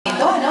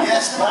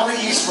Yes, Poly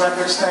East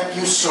Records, thank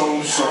you so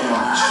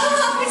much.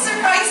 May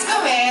surprise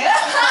kami.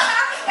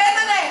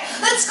 Eto na eh.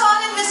 Let's call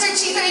in Mr.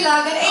 Chito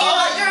Ilagan,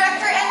 A&R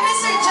Director, and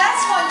Mr. Jess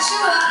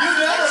Monchua,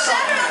 the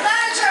General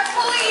Manager of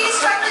Poly East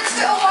Records,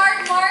 to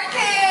award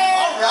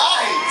Martin.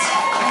 Alright!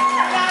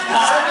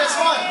 So this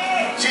one,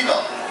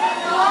 Chito.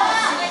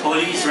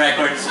 Poly East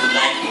Records would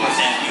like to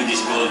present you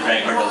this Gold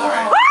Record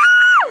Award.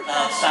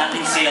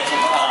 Outstanding sales of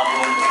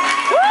album,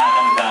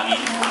 damdamin.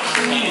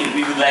 And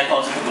we would like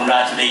also to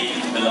congratulate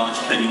you to the launch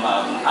of the new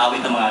album,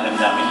 Awit ng Mga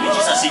Damdamin, which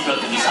is a sequel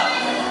to this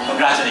album.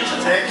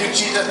 Congratulations. Thank you,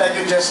 Chito. Thank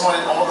you, Jesmon,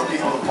 and all the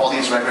people of Poly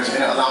East Records.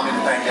 And allow me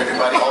to thank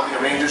everybody, all the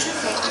arrangers.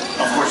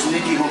 Of course,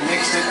 Nikki, who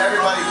mixed it.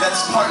 Everybody,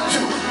 that's part 2.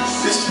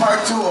 This is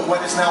part 2 of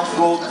what is now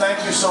Gold. Thank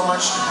you so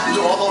much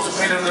to all those who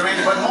played on the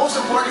radio. But most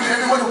importantly,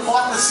 to everyone who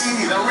bought the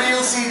CD, the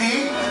real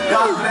CD.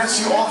 God bless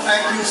you all.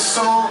 Thank you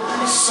so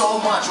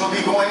much. We'll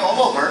be going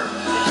all over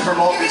to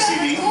promote this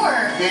CD.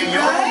 In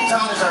your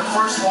hometown is our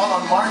first one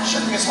on March,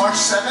 I think it's March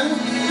 7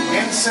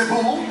 in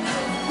Cebu.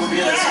 We'll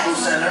be at the Cebu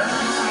Center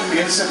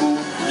in Cebu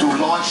to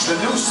launch the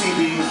new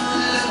CD,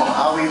 Mga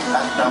Awit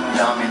at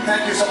Damdamin.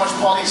 Thank you so much,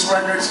 Poly East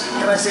Records.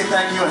 Can I say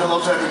thank you and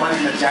hello to everybody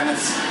in the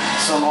Janet's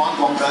Salon,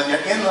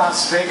 Gongalia in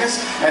Las Vegas.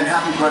 And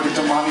happy birthday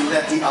to Mommy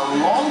Letty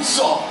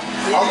Alonso.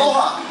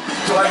 Aloha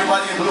to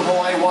everybody in Blue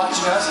Hawaii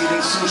watching us,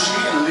 eating sushi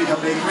in the Liha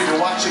Bakery. They're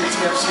watching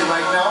TFC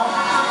right now.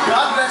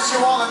 God bless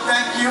you all and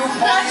thank you,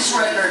 Poly East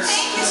Records.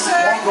 Thank you, sir.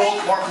 More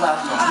gold, more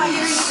platinum.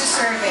 You really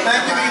deserve it.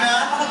 Thank you,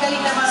 Vina.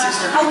 Napakagaling na mga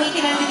Sister Vina.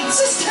 awaken ang dinig.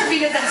 Sister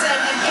Vina, that's it.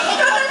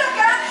 Ikaw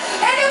talaga.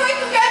 Anyway,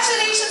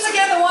 congratulations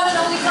again, the one and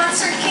only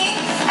Concert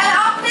King.